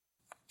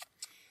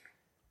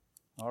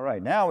All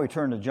right, now we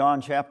turn to John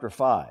chapter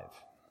 5.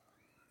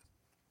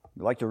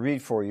 I'd like to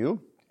read for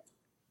you,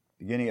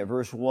 beginning at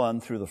verse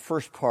 1 through the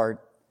first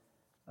part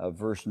of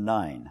verse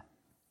 9.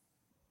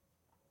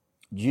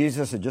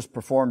 Jesus had just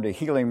performed a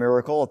healing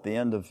miracle at the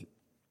end of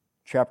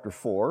chapter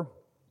 4.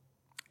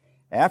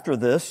 After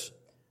this,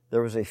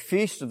 there was a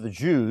feast of the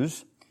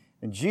Jews,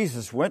 and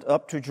Jesus went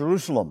up to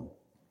Jerusalem.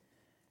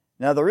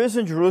 Now there is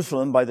in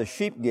Jerusalem by the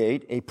sheep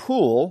gate a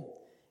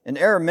pool in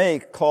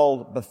Aramaic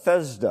called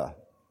Bethesda,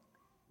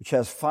 which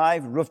has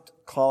 5 roofed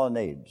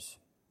colonnades.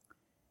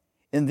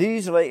 In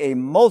these lay a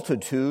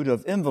multitude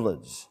of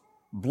invalids,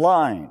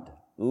 blind,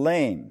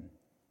 lame,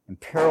 and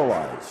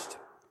paralyzed.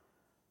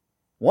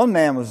 One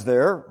man was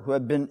there who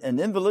had been an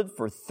invalid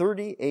for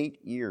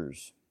 38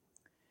 years.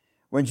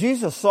 When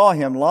Jesus saw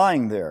him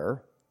lying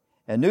there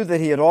and knew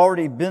that he had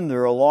already been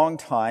there a long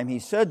time, he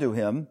said to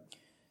him,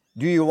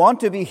 "Do you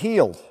want to be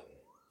healed?"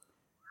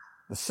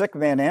 The sick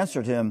man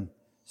answered him,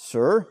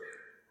 "Sir,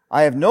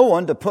 I have no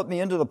one to put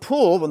me into the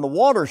pool when the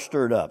water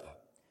stirred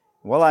up.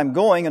 While I'm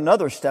going,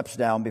 another steps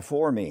down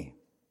before me."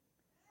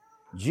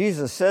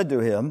 Jesus said to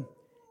him,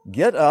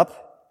 "Get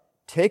up,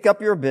 take up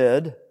your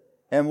bed,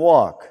 and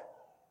walk."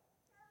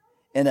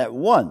 And at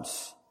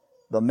once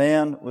the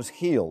man was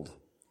healed,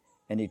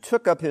 and he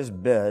took up his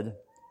bed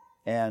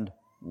and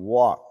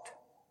walked.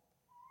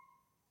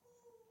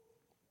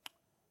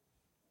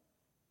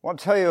 I want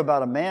to tell you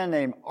about a man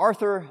named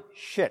Arthur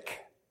Schick.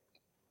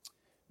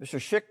 Mr.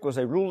 Schick was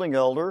a ruling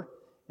elder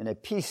in a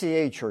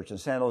PCA church in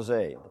San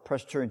Jose, the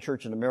Presbyterian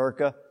Church in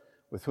America,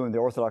 with whom the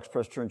Orthodox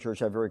Presbyterian Church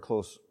have very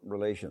close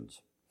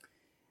relations.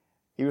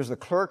 He was the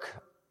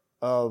clerk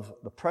of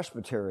the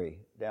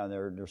presbytery down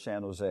there near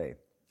San Jose.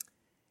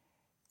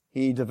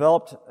 He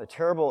developed a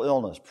terrible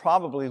illness,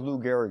 probably Lou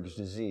Gehrig's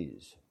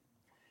disease.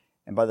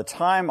 And by the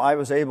time I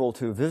was able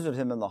to visit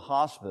him in the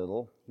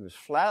hospital, he was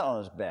flat on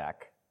his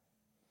back.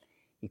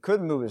 He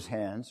couldn't move his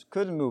hands,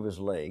 couldn't move his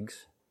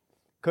legs,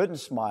 couldn't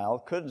smile,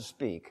 couldn't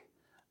speak.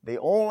 The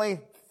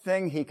only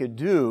thing he could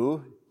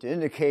do to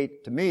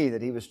indicate to me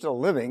that he was still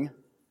living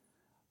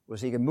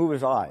was he could move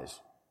his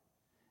eyes.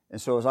 And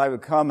so as I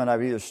would come and I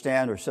would either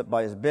stand or sit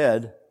by his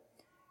bed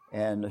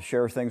and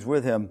share things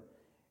with him,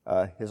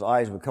 his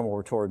eyes would come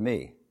over toward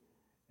me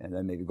and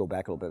then maybe go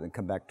back a little bit and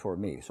come back toward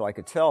me. So I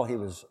could tell he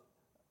was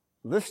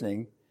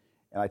listening,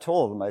 and I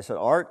told him, I said,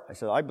 "Art,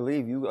 I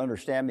believe you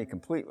understand me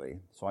completely,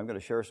 so I'm going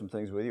to share some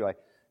things with you." I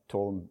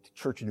told him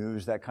church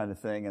news, that kind of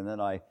thing, and then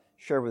I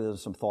shared with him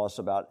some thoughts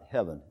about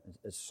heaven,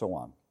 and so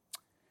on.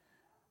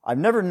 I've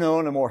never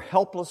known a more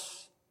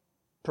helpless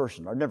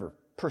person. I've never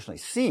personally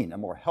seen a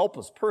more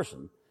helpless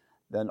person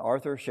than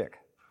Arthur Schick.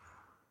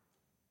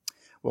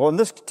 Well, in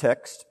this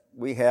text,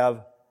 we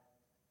have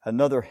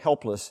another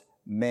helpless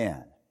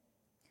man.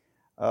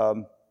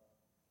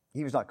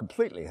 He was not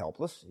completely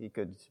helpless. He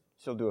could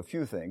still do a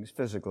few things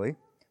physically,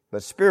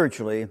 but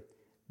spiritually,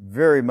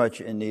 very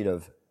much in need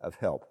of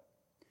help.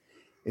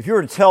 If you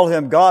were to tell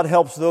him God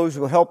helps those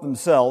who help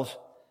themselves,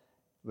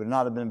 it would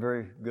not have been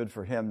very good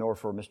for him nor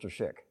for Mr.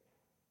 Schick.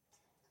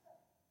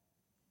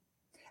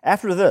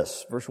 After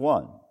this, verse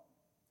 1,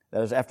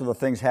 that is after the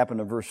things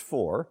happened in verse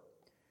 4,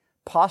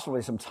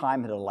 possibly some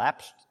time had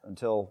elapsed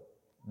until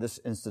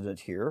this incident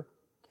here.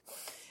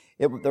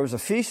 There was a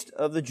feast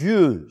of the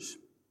Jews.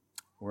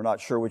 We're not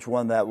sure which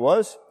one that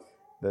was,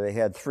 but they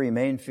had 3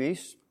 main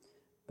feasts.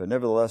 But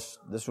nevertheless,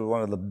 this was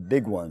one of the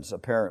big ones,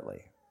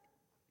 apparently.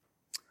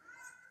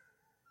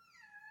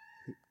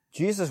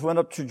 Jesus went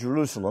up to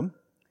Jerusalem.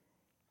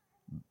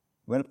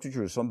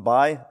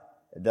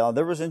 Now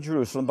there was in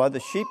Jerusalem by the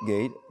sheep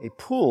gate a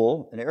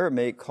pool in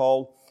Aramaic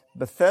called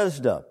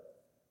Bethesda.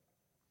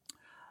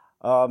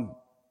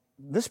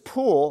 This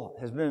pool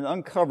has been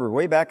uncovered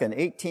way back in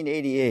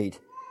 1888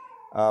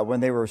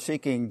 when they were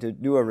seeking to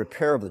do a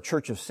repair of the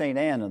Church of St.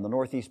 Anne in the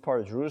northeast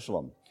part of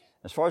Jerusalem.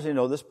 As far as they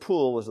know, this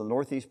pool was in the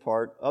northeast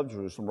part of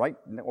Jerusalem, right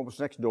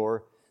almost next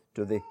door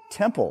to the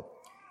temple.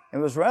 It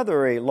was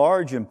rather a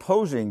large,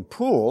 imposing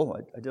pool.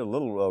 I did a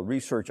little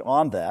research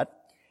on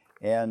that.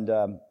 And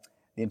the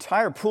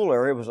entire pool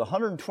area was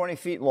 120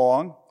 feet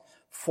long,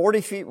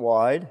 40 feet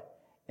wide,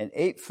 and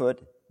 8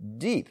 foot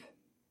deep.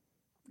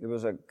 It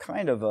was a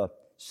kind of a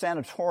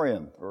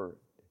sanatorium for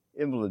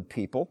invalid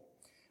people.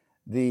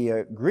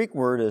 The Greek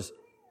word is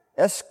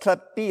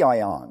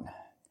Asklepion,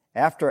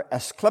 after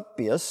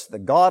Asclepius, the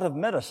god of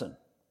medicine.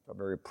 A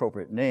very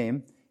appropriate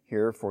name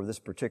here for this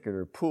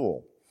particular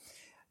pool.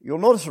 You'll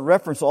notice a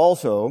reference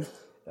also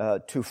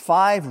to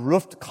 5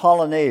 roofed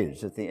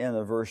colonnades at the end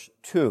of verse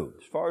 2.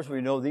 As far as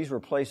we know, these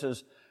were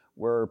places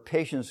where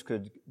patients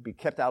could be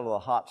kept out of the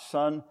hot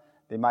sun.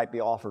 They might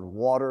be offered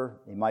water.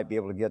 They might be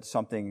able to get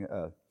something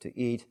to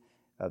eat,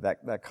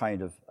 that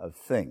kind of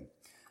thing.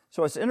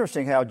 So it's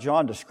interesting how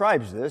John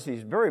describes this.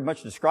 He's very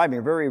much describing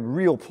a very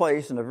real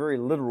place and a very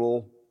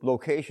literal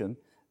location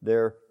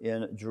there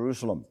in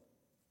Jerusalem.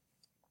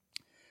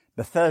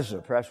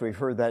 Bethesda, perhaps we've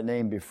heard that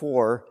name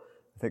before.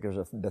 I think there's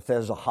a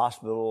Bethesda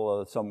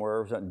hospital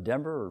somewhere. Was that in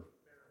Denver or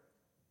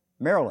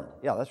Maryland?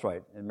 Yeah, that's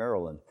right, in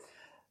Maryland.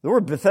 The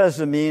word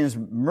Bethesda means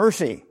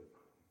mercy.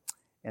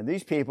 And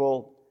these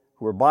people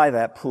who were by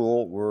that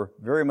pool were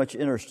very much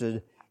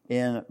interested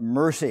in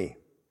mercy.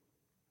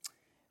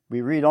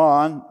 We read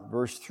on,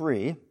 verse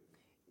 3,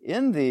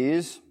 in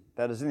these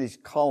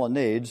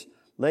colonnades,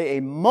 lay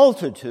a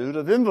multitude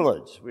of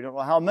invalids. We don't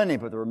know how many,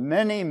 but there were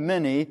many,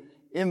 many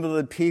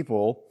invalid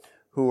people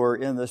who were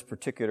in this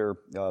particular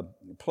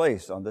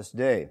place on this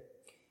day.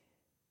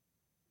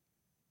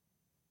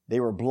 They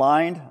were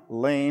blind,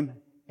 lame,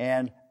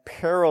 and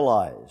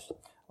paralyzed.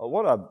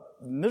 What a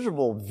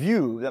miserable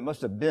view that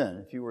must have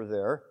been if you were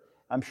there.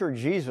 I'm sure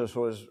Jesus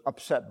was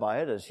upset by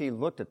it as he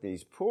looked at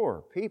these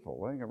poor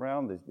people laying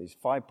around these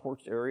 5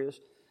 porched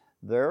areas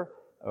there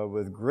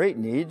with great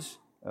needs,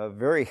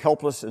 very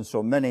helpless in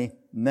so many,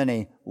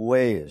 many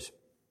ways.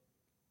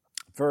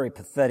 Very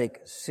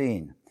pathetic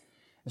scene.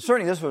 And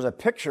certainly this was a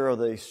picture of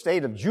the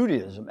state of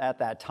Judaism at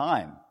that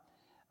time.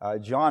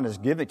 John is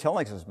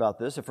telling us about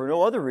this, if for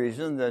no other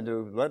reason than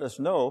to let us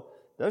know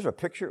there's a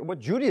picture of what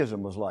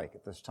Judaism was like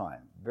at this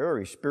time.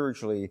 Very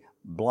spiritually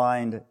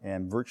blind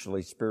and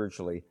virtually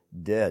spiritually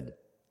dead.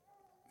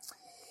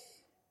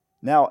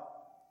 Now,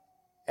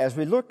 as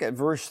we look at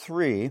verse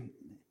 3,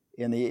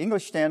 in the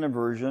English Standard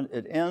Version,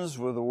 it ends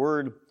with the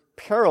word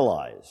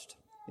paralyzed.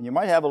 And you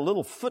might have a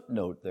little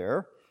footnote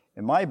there.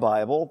 In my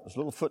Bible, there's a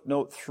little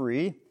footnote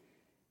 3.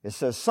 It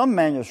says some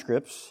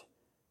manuscripts,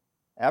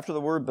 after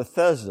the word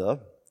Bethesda,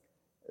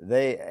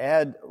 they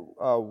add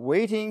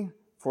waiting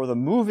for the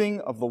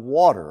moving of the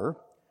water,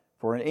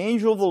 for an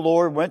angel of the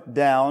Lord went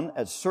down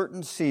at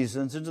certain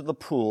seasons into the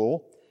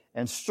pool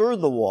and stirred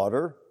the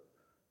water.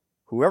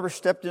 Whoever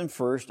stepped in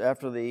first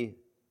after the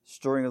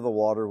stirring of the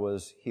water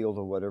was healed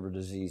of whatever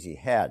disease he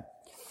had.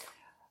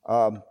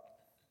 The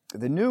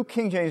New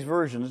King James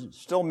Version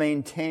still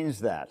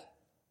maintains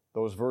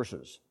those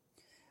verses.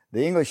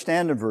 The English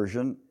Standard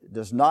Version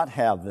does not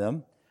have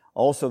them.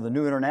 Also, the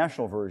New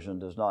International Version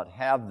does not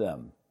have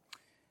them.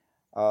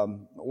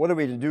 What are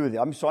we to do with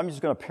them? So I'm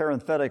just going to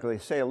parenthetically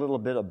say a little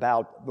bit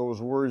about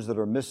those words that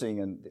are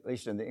missing, at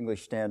least in the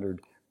English Standard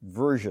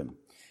Version.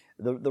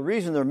 The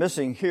reason they're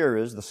missing here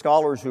is the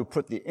scholars who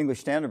put the English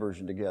Standard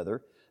Version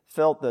together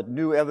felt that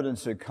new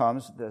evidence had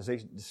come as they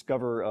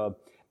discover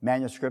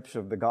manuscripts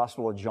of the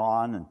Gospel of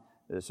John, and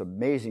it's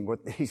amazing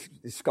what these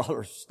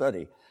scholars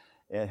study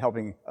in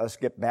helping us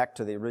get back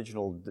to the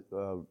original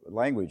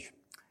language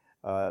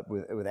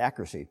with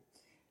accuracy.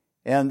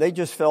 And they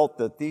just felt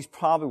that these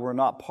probably were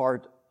not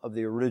part of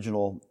the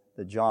original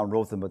that John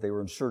wrote them, but they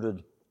were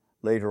inserted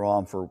later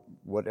on for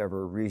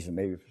whatever reason,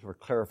 maybe for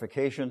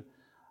clarification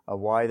of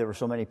why there were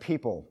so many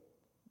people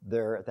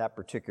there at that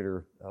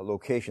particular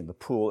location, the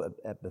pool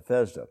at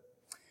Bethesda.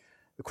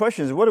 The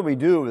question is, what do we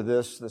do with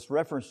this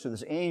reference to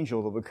this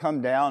angel that would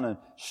come down and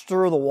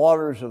stir the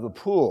waters of the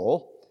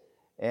pool?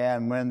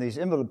 And when these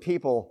invalid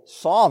people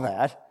saw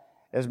that,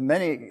 as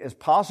many as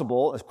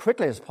possible, as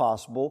quickly as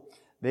possible,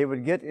 they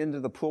would get into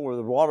the pool where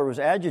the water was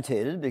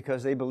agitated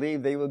because they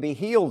believed they would be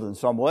healed in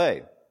some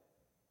way.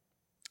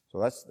 So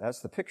that's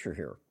the picture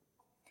here.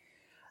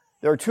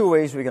 There are 2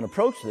 ways we can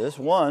approach this.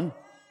 One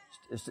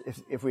is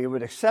if we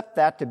would accept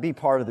that to be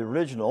part of the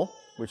original,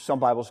 which some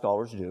Bible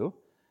scholars do,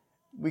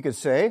 we could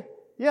say,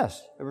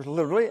 yes, it was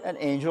literally an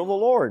angel of the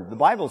Lord. The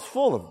Bible's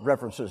full of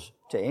references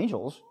to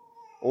angels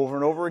over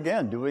and over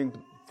again, doing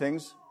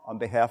things on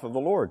behalf of the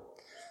Lord.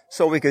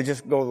 So we could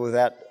just go with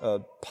that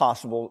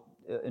possible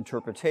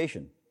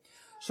interpretation.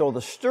 So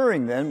the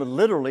stirring then would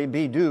literally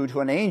be due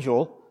to an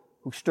angel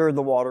who stirred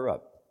the water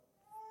up.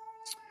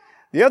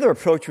 The other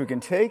approach we can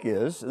take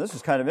is, and this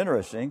is kind of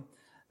interesting,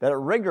 that at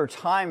regular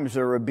times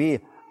there would be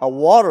a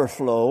water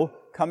flow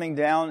coming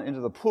down into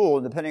the pool,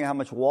 and depending on how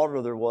much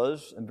water there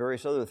was and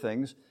various other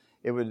things,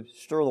 it would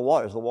stir the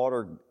water.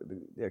 As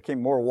there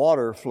came more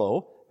water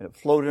flow, and it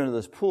flowed into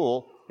this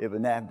pool, it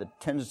would have the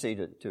tendency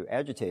to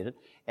agitate it.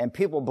 And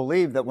people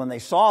believed that when they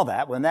saw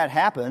that, when that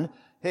happened,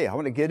 hey, I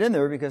want to get in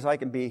there because I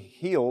can be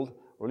healed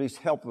or at least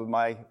help with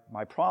my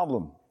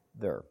problem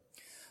there.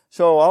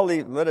 So I'll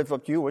let it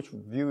up to you which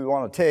view you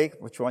want to take,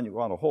 which one you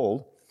want to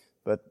hold.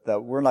 But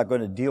we're not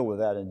going to deal with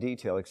that in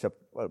detail except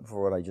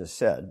for what I just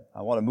said.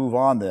 I want to move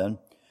on then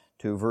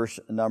to verse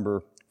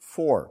number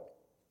 4.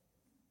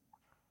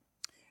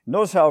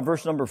 Notice how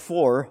verse number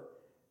 4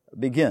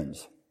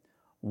 begins.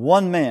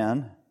 One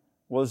man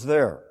was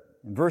there.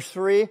 In verse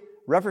 3,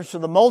 reference to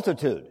the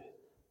multitude.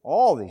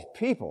 All these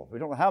people. We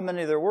don't know how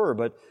many there were,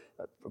 but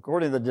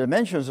according to the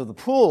dimensions of the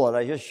pool that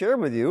I just shared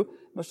with you,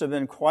 must have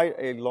been quite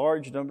a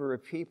large number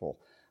of people.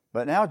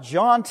 But now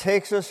John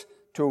takes us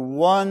to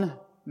one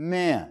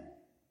man.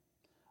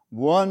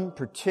 One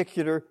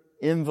particular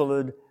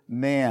invalid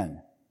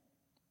man.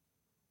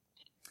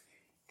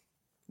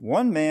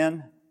 One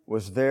man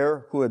was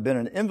there who had been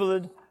an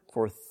invalid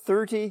for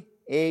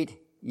 38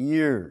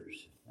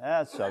 years.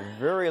 That's a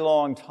very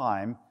long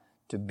time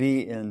to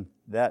be in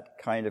that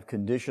kind of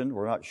condition.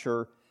 We're not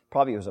sure.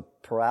 Probably it was a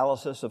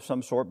paralysis of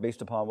some sort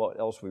based upon what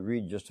else we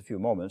read in just a few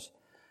moments.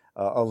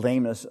 A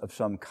lameness of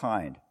some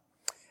kind.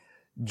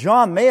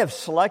 John may have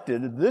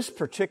selected this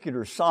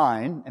particular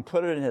sign and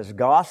put it in his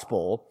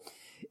gospel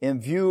in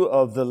view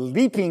of the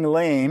leaping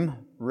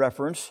lame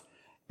reference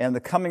and the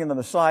coming of the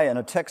Messiah in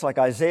a text like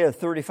Isaiah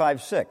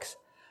 35:6.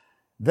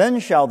 Then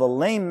shall the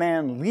lame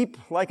man leap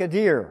like a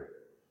deer.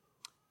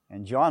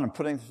 And John, in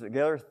putting this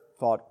together,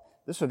 thought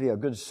this would be a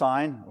good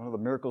sign, one of the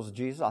miracles of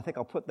Jesus. I think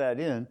I'll put that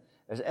in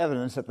as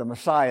evidence that the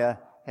Messiah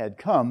had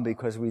come,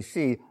 because we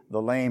see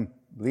the lame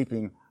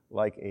leaping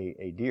like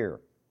a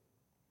deer.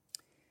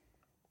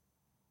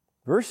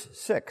 Verse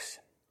 6.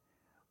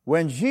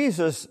 When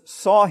Jesus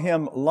saw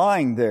him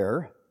lying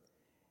there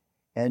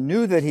and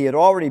knew that he had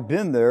already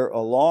been there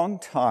a long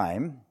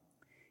time,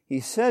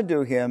 he said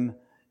to him,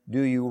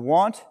 "Do you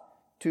want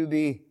to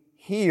be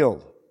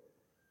healed?"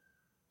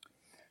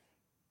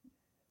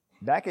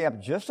 Backing up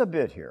just a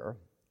bit here,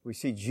 we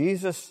see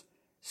Jesus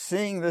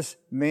seeing this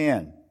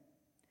man.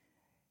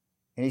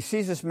 And he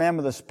sees this man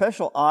with a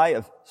special eye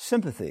of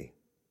sympathy.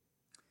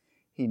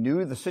 He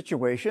knew the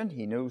situation.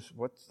 He knows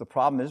what the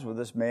problem is with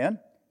this man.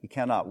 He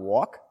cannot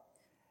walk,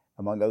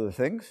 among other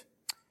things.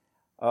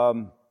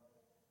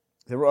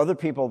 There were other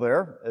people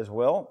there as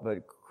well,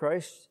 but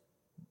Christ's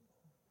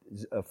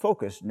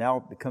focus now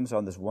becomes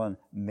on this one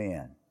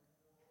man.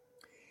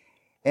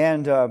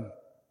 And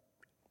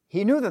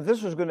he knew that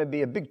this was going to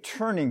be a big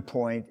turning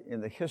point in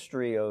the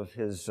history of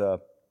his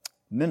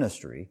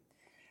ministry,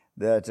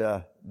 that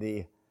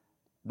the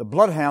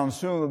bloodhounds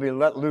soon will be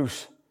let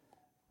loose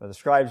by the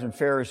scribes and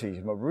Pharisees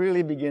and will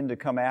really begin to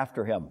come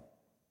after him,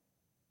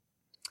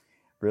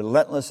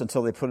 relentless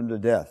until they put him to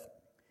death.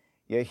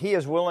 Yet he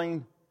is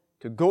willing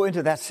to go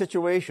into that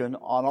situation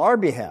on our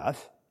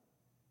behalf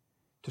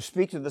to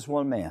speak to this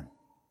one man,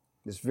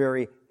 this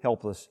very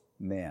helpless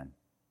man.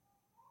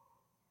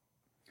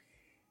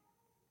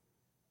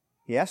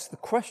 He asks the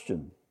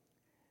question,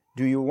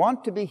 do you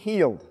want to be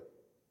healed?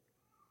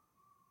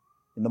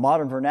 In the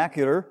modern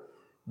vernacular,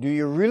 do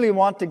you really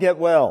want to get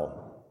well?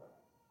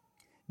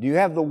 Do you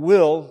have the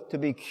will to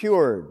be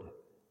cured?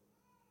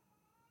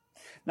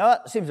 Now,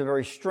 that seems a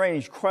very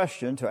strange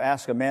question to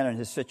ask a man in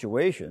his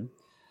situation.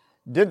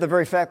 Did the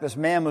very fact this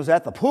man was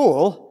at the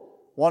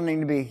pool,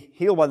 wanting to be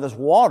healed by this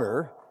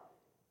water,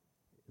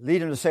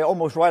 lead him to say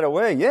almost right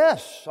away,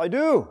 "Yes, I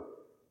do"?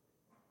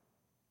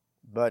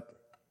 But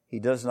he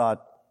does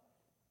not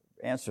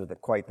answer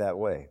that quite that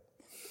way.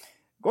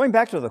 Going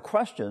back to the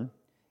question,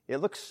 it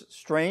looks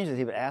strange that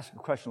he would ask a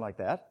question like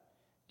that.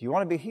 Do you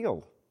want to be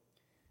healed?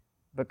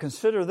 But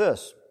consider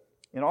this.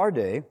 In our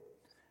day,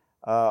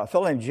 a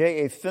fellow named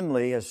J.A.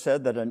 Finley has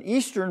said that an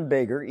Eastern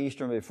beggar,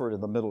 Eastern referred to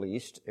the Middle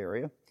East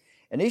area,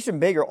 an Eastern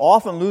beggar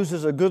often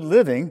loses a good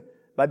living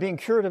by being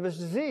cured of his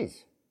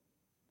disease.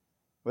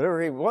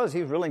 Whatever he was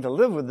willing to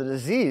live with the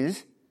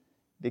disease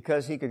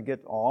because he could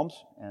get alms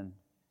and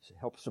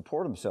help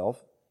support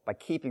himself by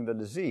keeping the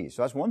disease.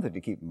 So that's one thing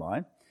to keep in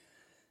mind.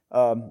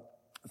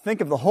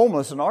 Think of the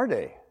homeless in our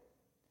day.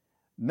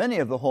 Many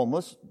of the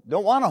homeless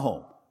don't want a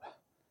home.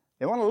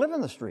 They want to live in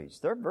the streets.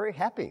 They're very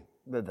happy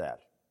with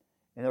that.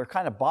 And they're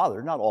kind of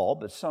bothered, not all,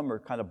 but some are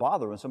kind of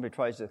bothered when somebody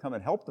tries to come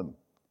and help them.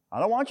 I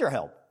don't want your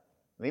help.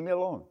 Leave me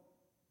alone.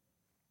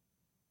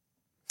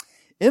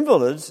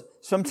 Invalids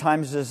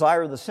sometimes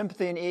desire the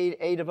sympathy and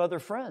aid of other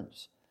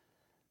friends.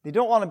 They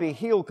don't want to be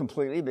healed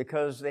completely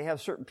because they have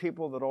certain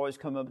people that always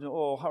come up and,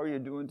 "Oh, how are you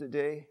doing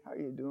today? How are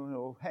you doing?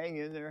 Oh, hang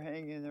in there,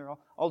 hang in there.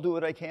 I'll do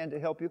what I can to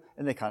help you."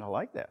 And they kind of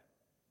like that.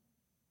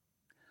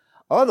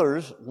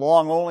 Others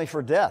long only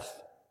for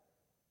death.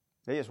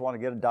 They just want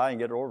to die and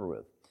get it over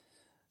with.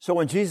 So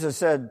when Jesus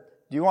said,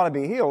 "Do you want to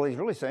be healed?" he's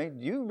really saying,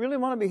 "Do you really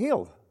want to be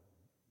healed?"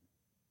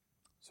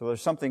 So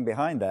there's something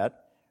behind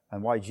that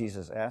and why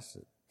Jesus asked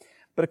it.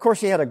 But of course,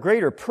 he had a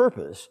greater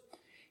purpose.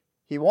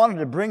 He wanted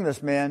to bring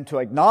this man to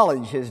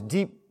acknowledge his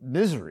deep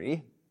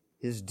misery,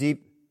 his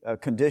deep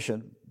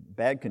condition,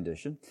 bad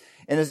condition,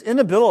 and his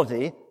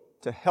inability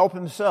to help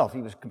himself.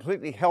 He was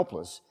completely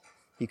helpless.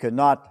 He could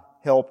not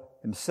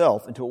help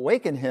himself, and to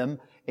awaken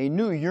him a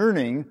new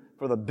yearning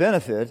for the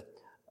benefit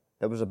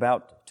that was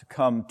about to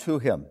come to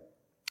him.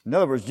 In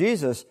other words,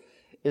 Jesus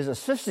is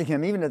assisting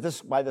him even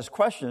by this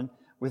question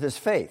with his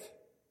faith.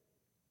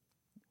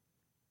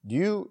 Do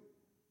you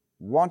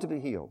want to be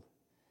healed?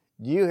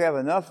 Do you have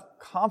enough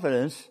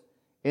confidence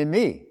in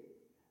me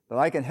that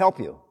I can help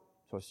you?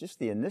 So it's just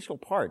the initial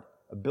part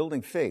of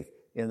building faith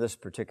in this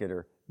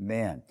particular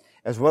man,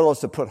 as well as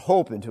to put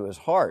hope into his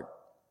heart.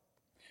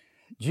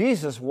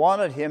 Jesus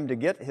wanted him to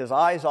get his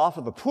eyes off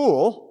of the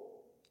pool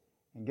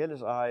and get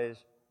his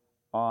eyes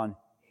on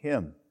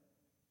him.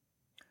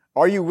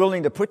 Are you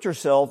willing to put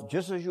yourself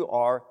just as you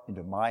are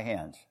into my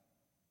hands?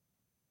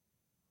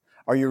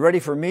 Are you ready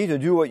for me to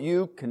do what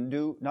you can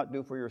not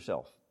do for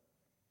yourself?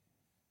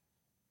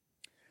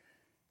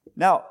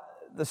 Now,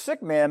 the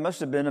sick man must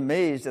have been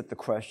amazed at the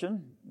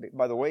question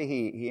by the way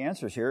he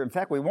answers here. In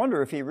fact, we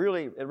wonder if it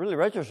really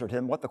registered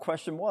him what the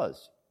question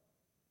was.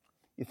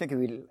 You think he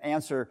would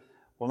answer,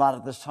 "Well, not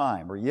at this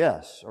time," or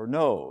 "yes," or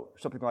 "no," or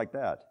something like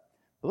that.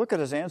 But look at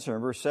his answer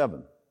in verse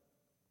 7.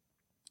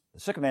 The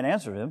sick man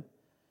answered him,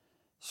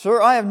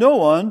 "Sir, I have no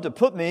one to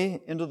put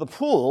me into the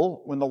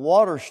pool when the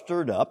water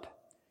stirred up,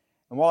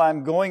 and while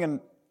I'm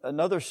going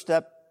another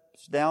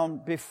steps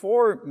down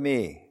before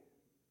me."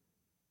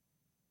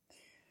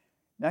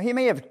 Now, he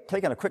may have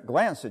taken a quick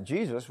glance at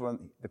Jesus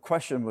when the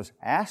question was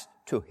asked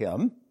to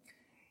him,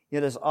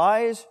 yet his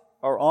eyes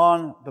are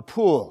on the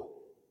pool.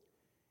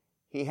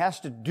 He has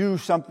to do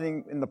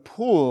something in the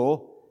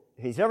pool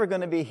if he's ever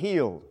going to be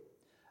healed.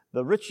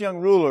 The rich young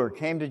ruler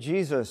came to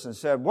Jesus and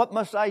said, "What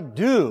must I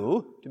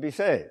do to be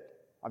saved?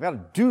 I've got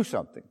to do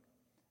something."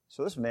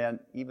 So this man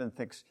even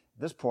thinks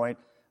at this point,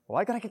 well,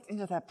 I got to get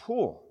into that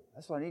pool.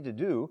 That's what I need to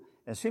do.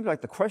 And it seems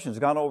like the question's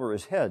gone over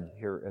his head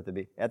here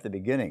at the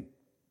beginning.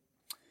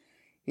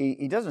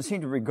 He doesn't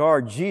seem to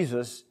regard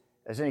Jesus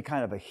as any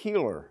kind of a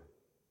healer.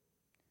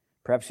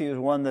 Perhaps he was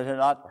one that had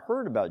not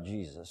heard about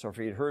Jesus, or if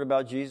he had heard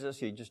about Jesus,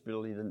 he just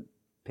really didn't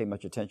pay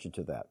much attention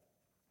to that.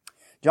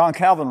 John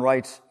Calvin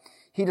writes,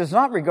 "He does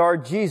not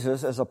regard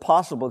Jesus as a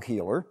possible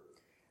healer.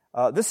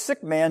 This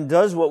sick man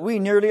does what we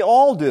nearly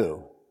all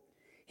do.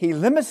 He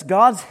limits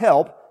God's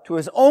help to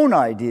his own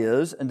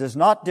ideas and does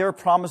not dare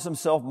promise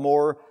himself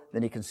more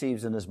than he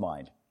conceives in his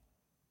mind."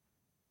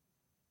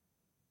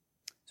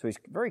 So he's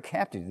very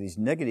captive to these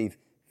negative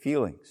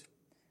feelings.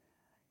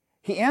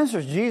 He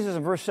answers Jesus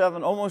in verse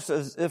 7 almost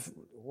as if,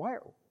 who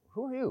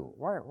are you?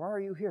 Why are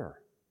you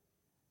here?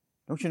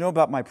 Don't you know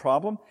about my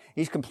problem?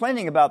 He's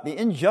complaining about the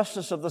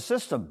injustice of the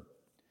system.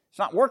 It's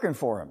not working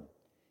for him.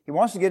 He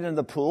wants to get into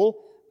the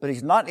pool, but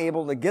he's not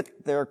able to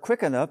get there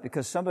quick enough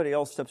because somebody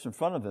else steps in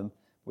front of him,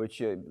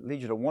 which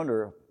leads you to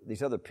wonder,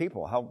 these other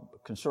people, how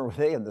concerned were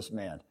they in this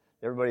man?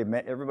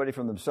 Everybody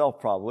from themselves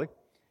probably.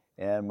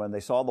 And when they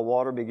saw the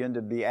water begin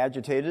to be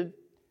agitated,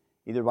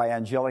 either by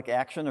angelic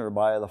action or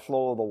by the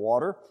flow of the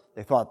water,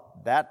 they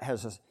thought that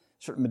has a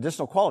certain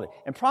medicinal quality.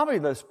 And probably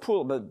this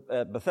pool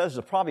at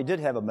Bethesda probably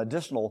did have a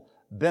medicinal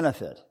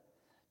benefit.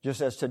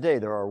 Just as today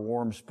there are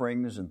warm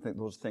springs and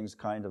those things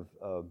kind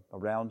of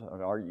around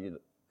our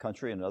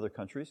country and other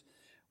countries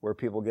where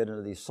people get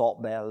into these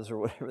salt baths or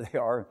whatever they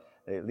are.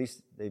 At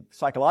least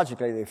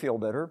psychologically they feel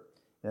better,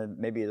 and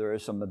maybe there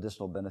is some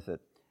medicinal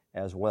benefit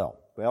as well.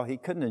 Well, he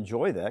couldn't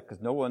enjoy that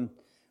because no one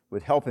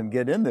would help him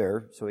get in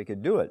there so he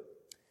could do it.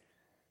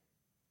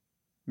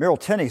 Merrill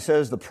Tenney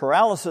says the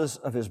paralysis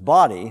of his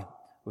body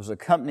was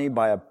accompanied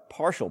by a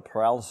partial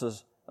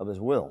paralysis of his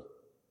will.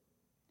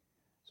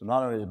 So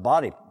not only is his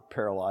body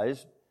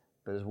paralyzed,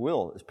 but his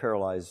will is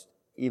paralyzed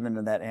even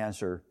in that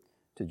answer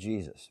to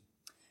Jesus.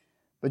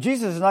 But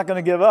Jesus is not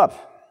going to give up.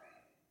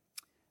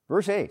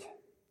 Verse 8,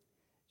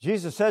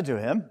 Jesus said to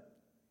him,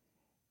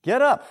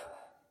 "Get up,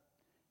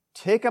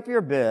 take up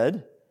your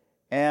bed,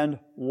 and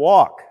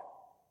walk."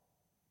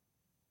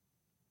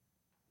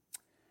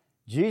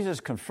 Jesus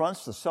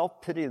confronts the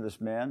self-pity of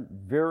this man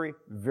very,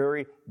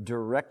 very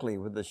directly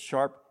with a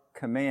sharp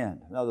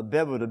command. Now, the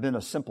bed would have been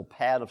a simple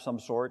pad of some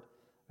sort,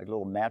 like a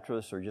little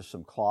mattress or just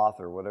some cloth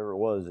or whatever it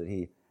was that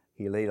he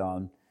laid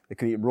on. It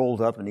could be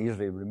rolled up and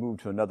easily removed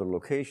to another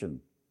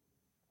location.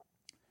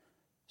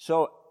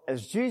 So,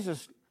 as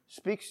Jesus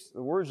speaks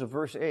the words of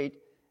verse 8,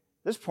 at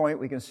this point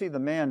we can see the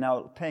man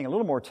now paying a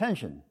little more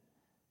attention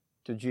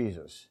to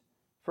Jesus.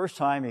 First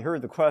time he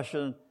heard the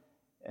question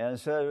and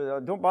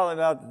said, "Don't bother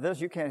about this,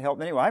 you can't help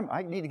me anyway.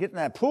 I need to get in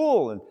that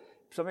pool, and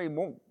somebody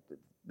won't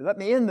let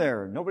me in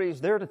there.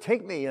 Nobody's there to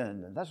take me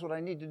in, and that's what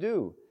I need to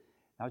do."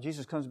 Now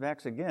Jesus comes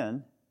back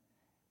again,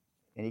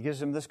 and he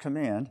gives him this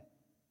command,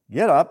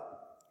 "Get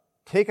up,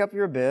 take up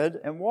your bed,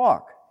 and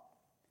walk."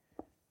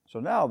 So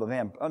now the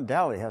man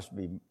undoubtedly has to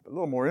be a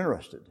little more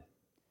interested.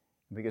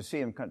 We can see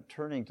him kind of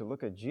turning to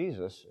look at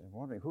Jesus and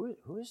wondering,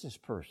 who is this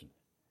person?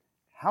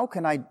 How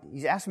can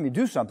he's asking me to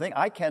do something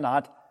I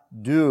cannot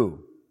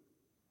do.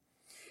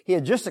 He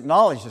had just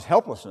acknowledged his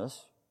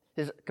helplessness,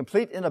 his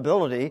complete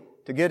inability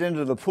to get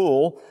into the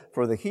pool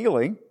for the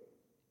healing.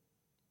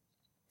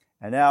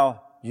 And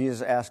now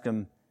Jesus asked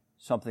him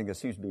something that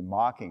seems to be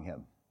mocking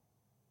him.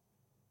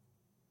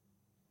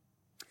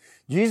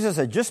 Jesus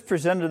had just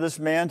presented this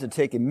man to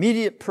take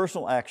immediate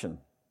personal action.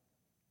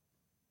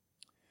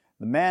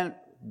 The man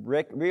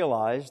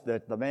realized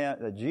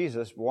that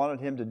Jesus wanted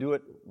him to do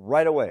it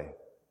right away,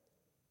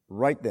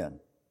 right then.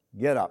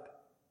 Get up.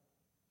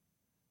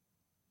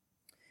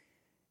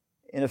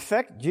 In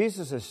effect,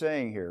 Jesus is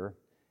saying here,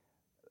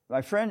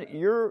 my friend,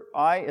 your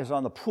eye is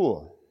on the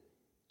pool.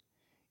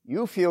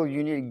 You feel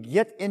you need to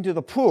get into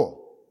the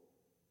pool.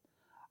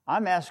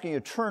 I'm asking you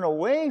to turn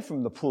away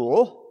from the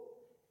pool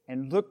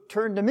and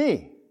turn to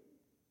me.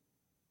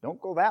 Don't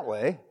go that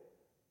way.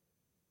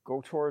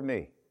 Go toward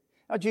me.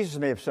 Now, Jesus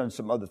may have said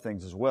some other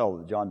things as well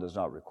that John does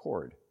not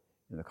record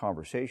in the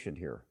conversation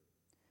here.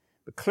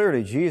 But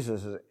clearly,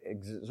 Jesus is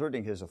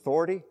exerting his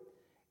authority,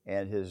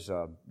 and his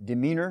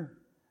demeanor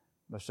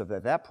must have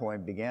at that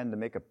point began to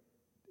make an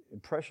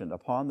impression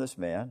upon this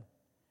man.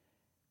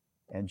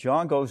 And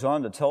John goes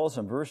on to tell us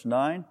in verse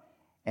 9,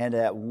 "And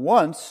at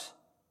once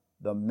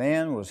the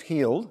man was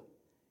healed,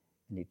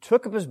 and he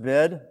took up his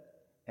bed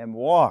and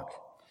walked."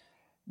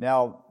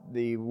 Now,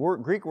 the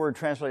Greek word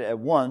translated "at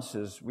once"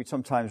 is, we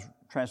sometimes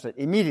translate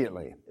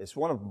 "immediately." It's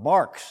one of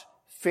Mark's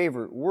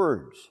favorite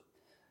words.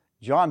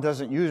 John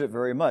doesn't use it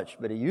very much,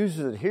 but he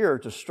uses it here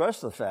to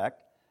stress the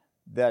fact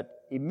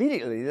that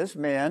immediately this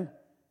man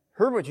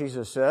heard what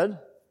Jesus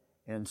said,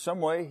 and in some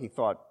way he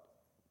thought,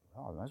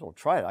 I might as well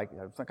try it. I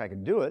think I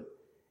can do it.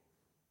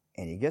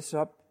 And he gets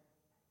up,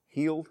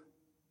 healed,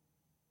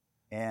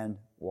 and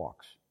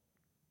walks.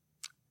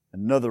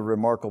 Another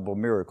remarkable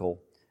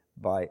miracle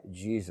by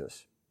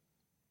Jesus.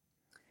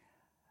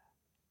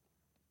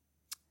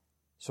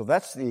 So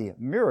that's the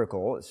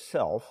miracle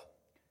itself.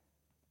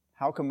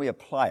 How can we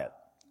apply it?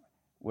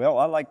 Well,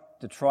 I like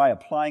to try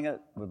applying it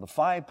with the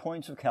 5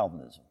 points of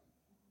Calvinism.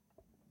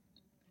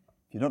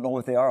 If you don't know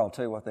what they are, I'll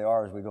tell you what they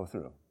are as we go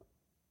through.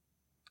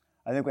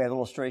 I think we have an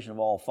illustration of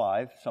all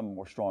 5, some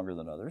more stronger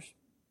than others.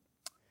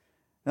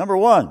 Number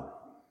 1,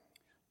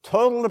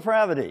 total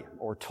depravity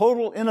or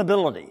total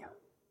inability.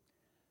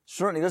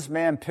 Certainly this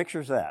man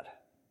pictures that.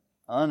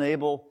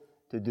 Unable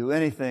to do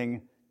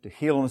anything to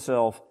heal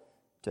himself,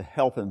 to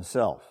help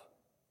himself.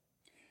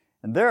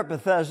 And there at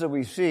Bethesda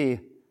we see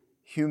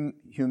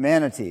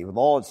humanity with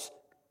all its,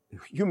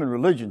 human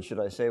religion should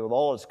I say, with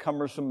all its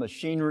cumbersome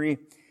machinery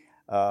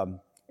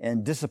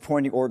and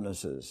disappointing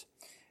ordinances.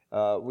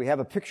 We have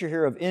a picture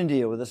here of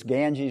India with its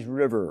Ganges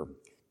River,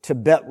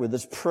 Tibet with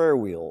its prayer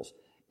wheels,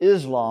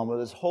 Islam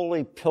with its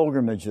holy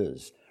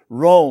pilgrimages,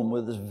 Rome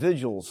with its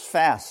vigils,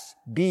 fasts,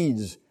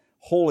 beads,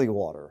 holy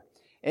water,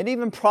 and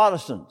even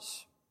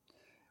Protestants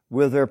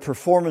with their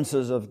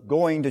performances of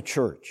going to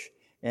church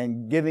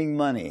and giving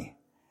money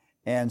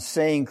and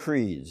saying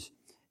creeds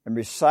and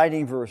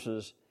reciting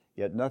verses,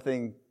 yet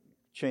nothing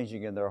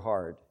changing in their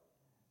heart.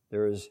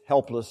 They're as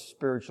helpless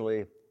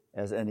spiritually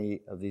as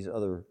any of these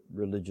other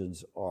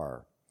religions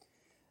are.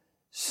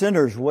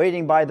 Sinners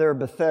waiting by their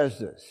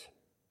Bethesdas,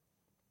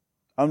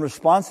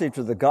 unresponsive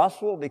to the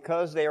gospel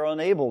because they are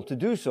unable to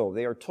do so.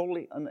 They are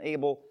totally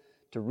unable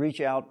to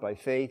reach out by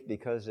faith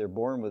because they're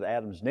born with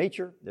Adam's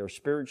nature. They're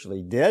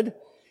spiritually dead.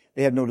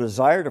 They have no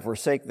desire to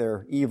forsake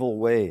their evil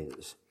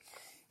ways.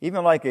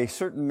 Even like a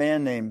certain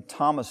man named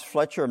Thomas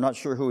Fletcher, I'm not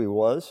sure who he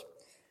was,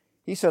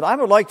 he said, I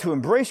would like to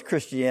embrace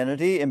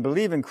Christianity and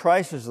believe in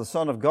Christ as the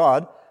Son of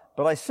God,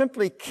 but I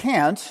simply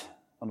can't,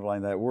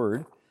 underline that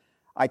word,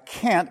 I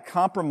can't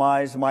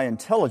compromise my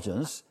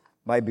intelligence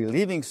by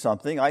believing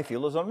something I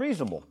feel is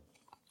unreasonable.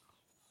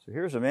 So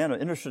here's a man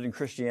interested in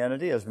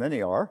Christianity, as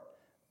many are,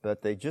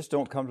 but they just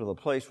don't come to the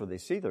place where they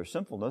see their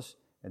sinfulness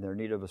and their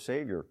need of a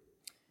Savior.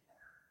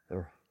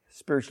 They're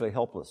spiritually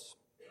helpless.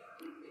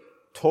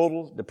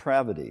 Total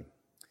depravity.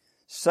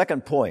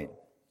 Second point,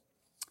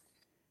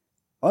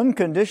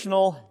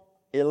 unconditional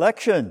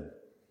election.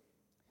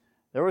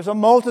 There was a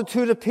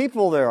multitude of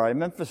people there. I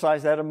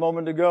emphasized that a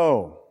moment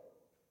ago.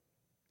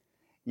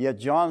 Yet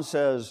John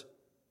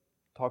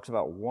talks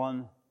about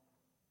one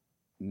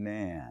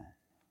man.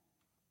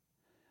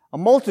 A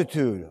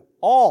multitude,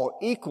 all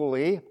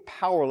equally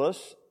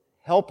powerless,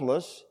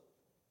 helpless,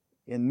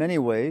 in many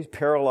ways,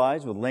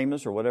 paralyzed with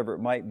lameness or whatever it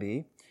might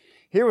be.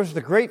 Here was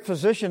the great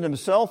physician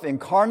himself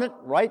incarnate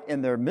right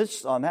in their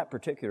midst on that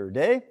particular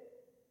day.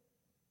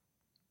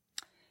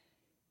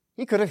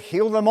 He could have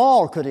healed them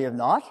all, could he have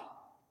not?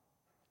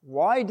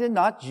 Why did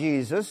not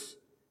Jesus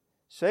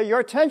say, your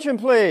attention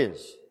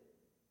please?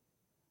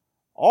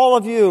 All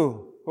of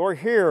you who are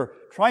here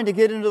trying to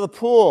get into the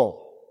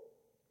pool,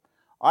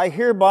 I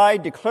hereby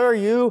declare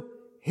you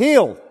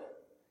healed.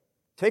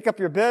 Take up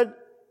your bed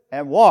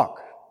and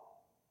walk.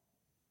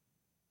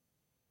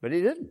 But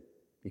he didn't.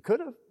 He could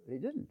have, but he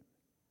didn't.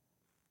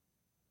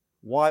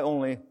 Why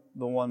only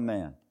the one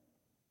man?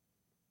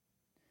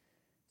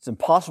 It's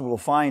impossible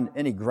to find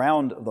any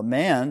ground of the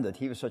man that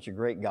he was such a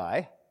great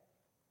guy.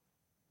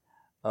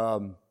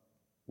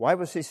 Why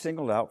was he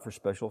singled out for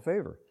special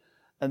favor?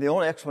 And the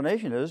only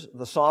explanation is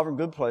the sovereign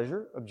good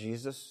pleasure of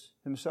Jesus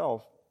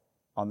himself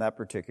on that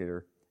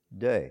particular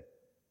day.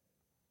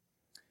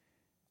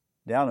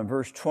 Down in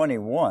verse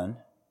 21,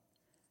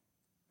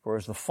 for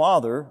as the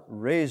Father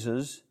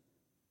raises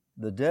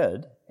the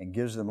dead and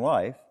gives them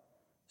life,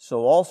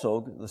 so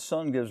also the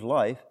Son gives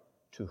life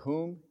to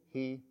whom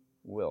he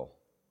will.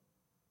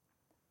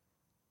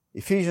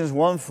 Ephesians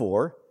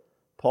 1:4,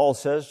 Paul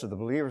says to the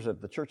believers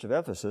at the church of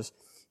Ephesus,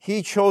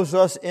 he chose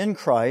us in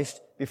Christ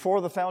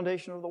before the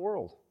foundation of the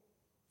world.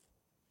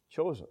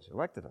 Chose us,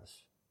 elected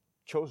us,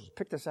 chose us,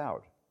 picked us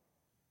out.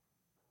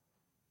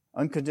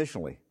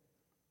 Unconditionally.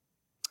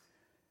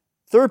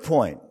 Third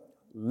point,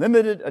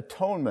 limited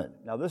atonement.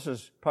 Now this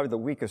is probably the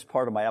weakest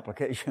part of my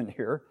application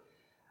here,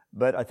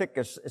 but I think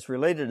it's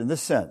related in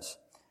this sense,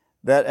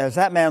 that as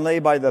that man lay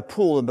by the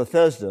pool in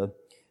Bethesda,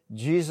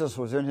 Jesus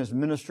was in his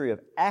ministry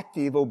of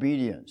active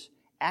obedience,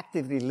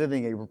 actively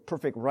living a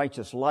perfect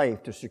righteous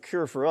life to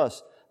secure for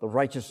us the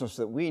righteousness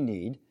that we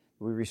need,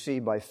 we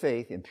receive by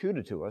faith,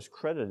 imputed to us,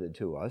 credited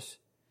to us,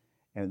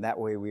 and that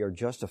way we are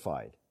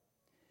justified.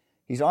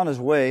 He's on his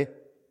way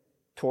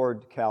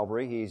toward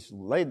Calvary. He's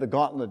laid the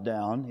gauntlet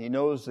down. He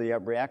knows the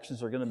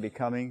reactions are going to be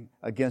coming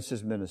against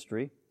his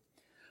ministry.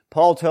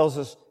 Paul tells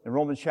us in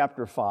Romans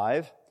chapter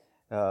 5,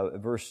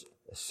 verse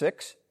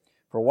 6,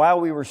 for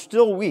while we were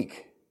still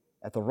weak,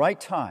 at the right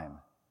time,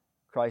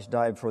 Christ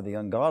died for the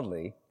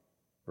ungodly.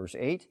 Verse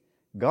 8,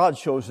 God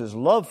shows his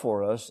love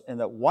for us, and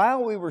that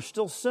while we were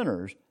still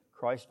sinners,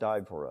 Christ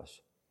died for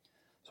us.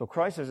 So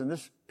Christ is in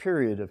this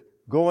period of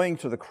going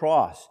to the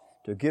cross,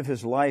 to give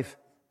his life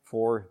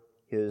for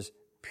his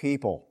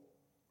people.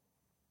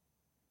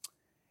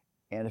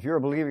 And if you're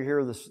a believer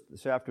here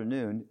this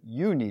afternoon,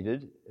 you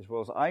needed, as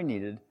well as I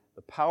needed,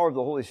 the power of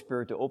the Holy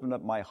Spirit to open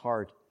up my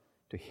heart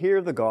to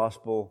hear the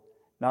gospel,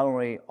 not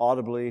only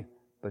audibly,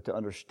 but to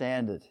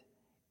understand it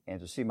and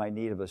to see my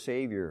need of a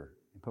Savior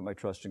and put my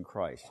trust in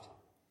Christ.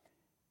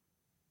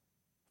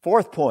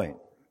 Fourth point,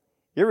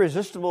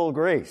 irresistible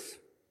grace.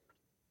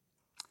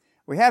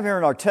 We have here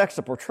in our text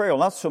a portrayal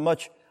not so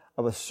much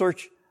of a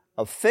search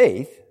of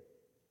faith,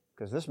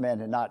 because this man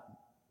had not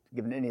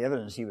given any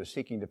evidence he was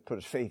seeking to put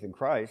his faith in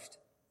Christ,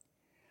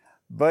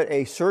 but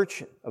a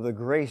search of the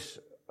grace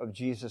of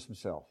Jesus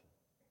himself,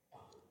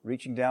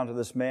 reaching down to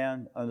this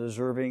man,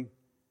 undeserving,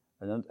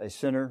 a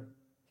sinner,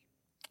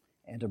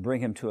 and to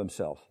bring him to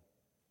himself.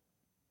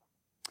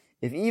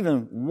 If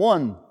even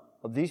one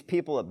of these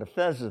people at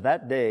Bethesda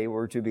that day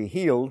were to be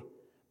healed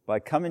by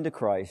coming to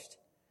Christ,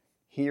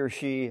 he or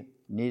she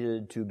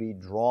needed to be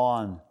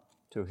drawn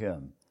to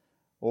him.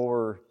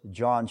 Over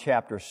John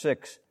chapter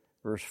 6,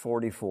 verse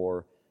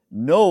 44,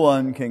 no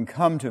one can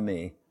come to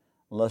me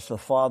unless the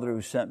Father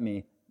who sent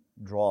me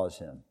draws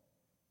him.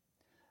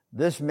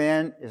 This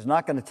man is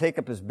not going to take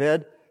up his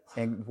bed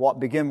and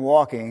begin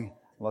walking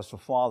unless the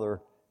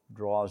Father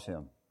draws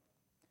him.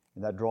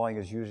 And that drawing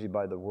is usually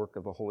by the work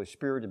of the Holy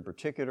Spirit in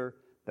particular,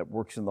 that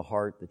works in the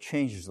heart, that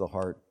changes the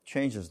heart,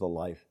 changes the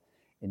life,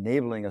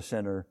 enabling a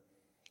sinner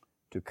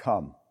to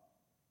come.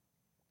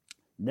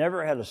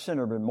 Never had a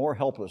sinner been more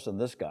helpless than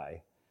this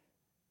guy,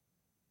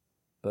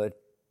 but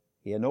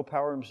he had no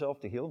power himself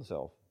to heal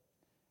himself.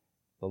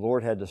 The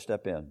Lord had to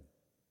step in.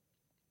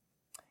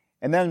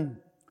 And then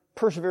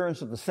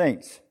perseverance of the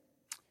saints.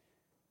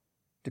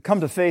 To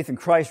come to faith in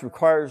Christ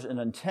requires an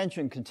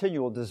intention,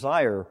 continual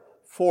desire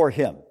for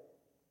him.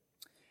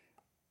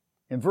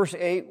 In verse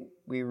 8,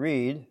 we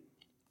read,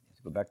 let's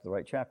go back to the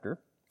right chapter.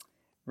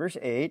 Verse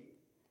 8,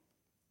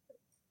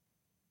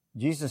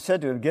 Jesus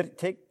said to him,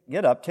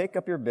 get up, take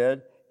up your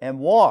bed, and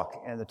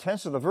walk. And the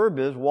tense of the verb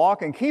is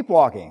walk and keep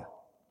walking.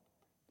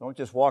 Don't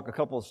just walk a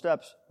couple of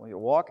steps. Well, you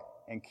walk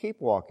and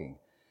keep walking.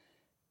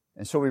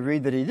 And so we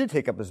read that he did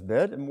take up his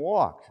bed and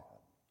walked.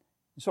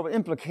 So by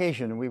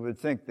implication, we would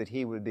think that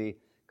he would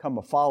become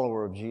a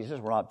follower of Jesus.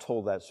 We're not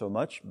told that so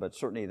much, but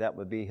certainly that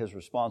would be his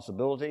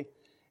responsibility,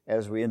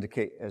 as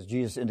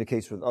Jesus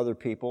indicates with other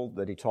people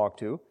that he talked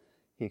to.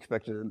 He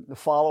expected them to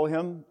follow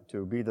him,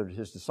 to be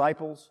his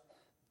disciples,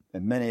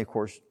 and many, of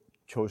course,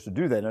 chose to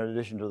do that in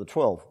addition to the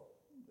 12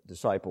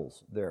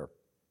 disciples there.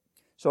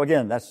 So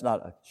again, that's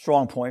not a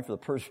strong point for the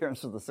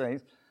perseverance of the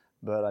saints,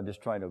 but I'm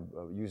just trying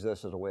to use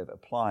this as a way of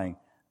applying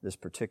this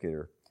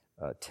particular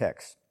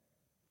text.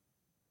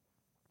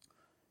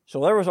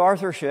 So there was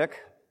Arthur Schick,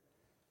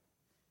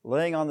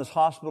 laying on this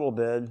hospital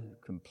bed,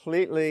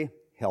 completely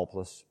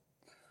helpless.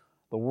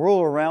 The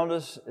world around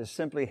us is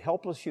simply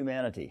helpless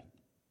humanity.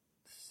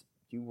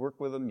 You work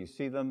with them, you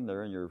see them,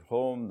 they're in your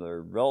home,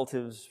 they're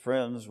relatives,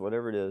 friends,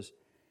 whatever it is,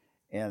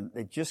 and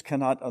they just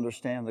cannot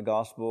understand the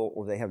gospel,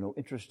 or they have no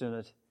interest in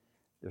it.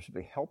 They're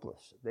simply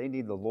helpless. They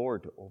need the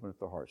Lord to open up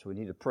their hearts. So we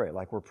need to pray,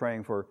 like we're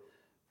praying for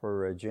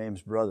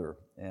James' brother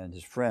and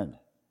his friend,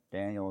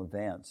 Daniel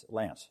and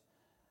Lance,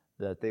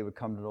 that they would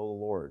come to know the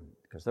Lord,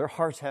 because their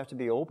hearts have to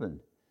be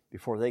opened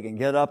before they can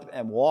get up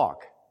and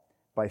walk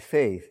by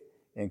faith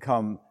and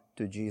come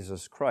to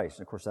Jesus Christ.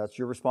 And of course, that's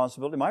your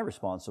responsibility. My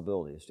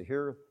responsibility is to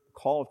hear the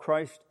call of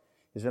Christ,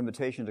 his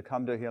invitation to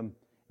come to him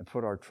and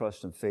put our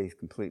trust and faith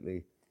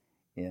completely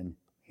in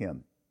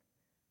him.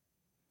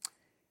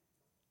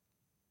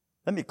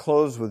 Let me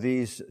close with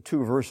these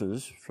two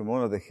verses from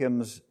one of the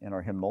hymns in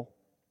our hymnal.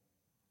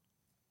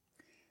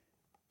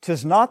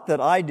 "'Tis not that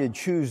I did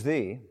choose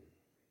thee,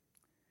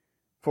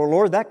 for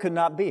Lord, that could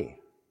not be.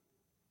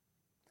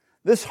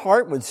 This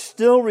heart would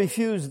still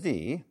refuse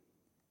thee,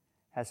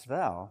 hast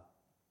thou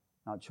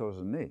not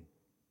chosen me.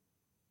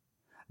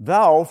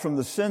 Thou, from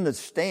the sin that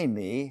stained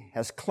me,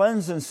 hast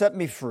cleansed and set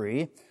me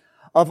free.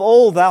 Of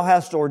old thou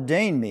hast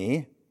ordained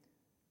me,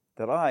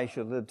 that I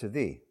should live to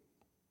thee.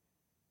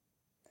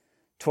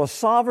 'Twas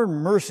sovereign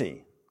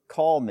mercy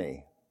called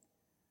me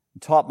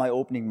and taught my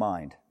opening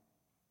mind.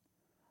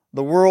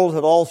 The world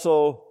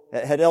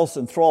had else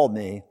enthralled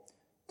me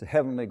to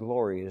heavenly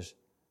glories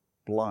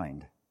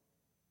blind.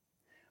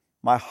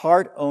 My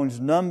heart owns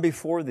none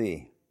before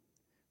thee,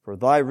 for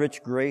thy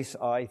rich grace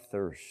I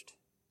thirst.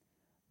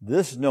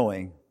 This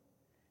knowing,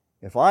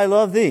 if I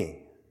love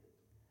thee,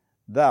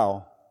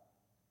 thou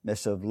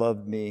must have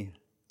loved me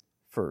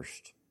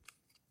first."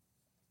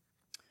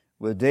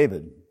 With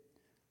David,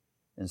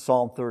 in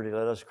Psalm 30,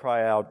 let us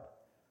cry out,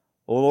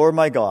 "O Lord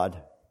my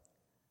God,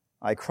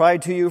 I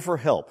cried to you for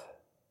help,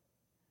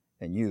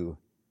 and you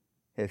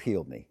have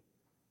healed me."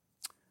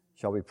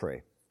 Shall we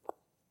pray?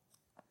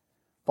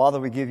 Father,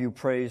 we give you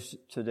praise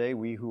today,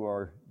 we who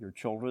are your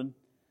children,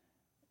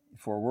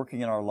 for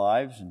working in our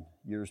lives in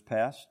years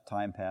past,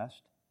 time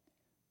past.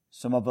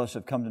 Some of us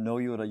have come to know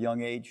you at a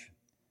young age.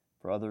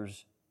 For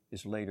others,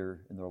 it's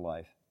later in their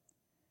life.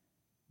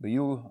 But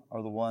you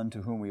are the one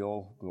to whom we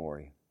owe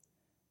glory.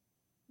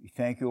 We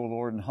thank you, O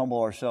Lord, and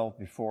humble ourselves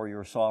before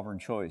your sovereign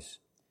choice.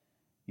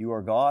 You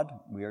are God,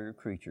 we are your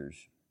creatures.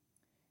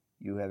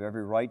 You have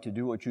every right to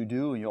do what you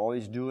do, and you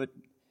always do it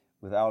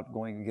without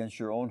going against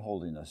your own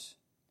holiness.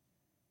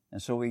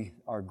 And so we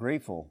are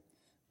grateful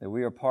that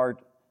we are part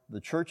of the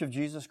Church of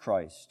Jesus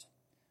Christ,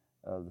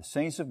 the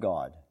saints of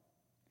God,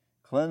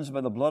 cleansed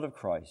by the blood of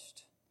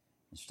Christ,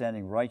 and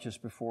standing righteous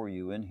before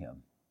you in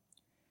him.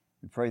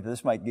 We pray that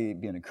this might be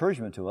an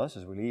encouragement to us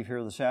as we leave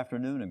here this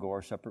afternoon and go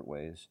our separate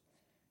ways,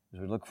 as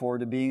we look forward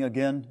to being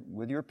again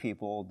with your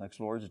people next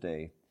Lord's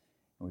Day.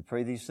 And we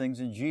pray these things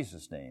in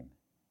Jesus' name.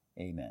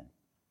 Amen.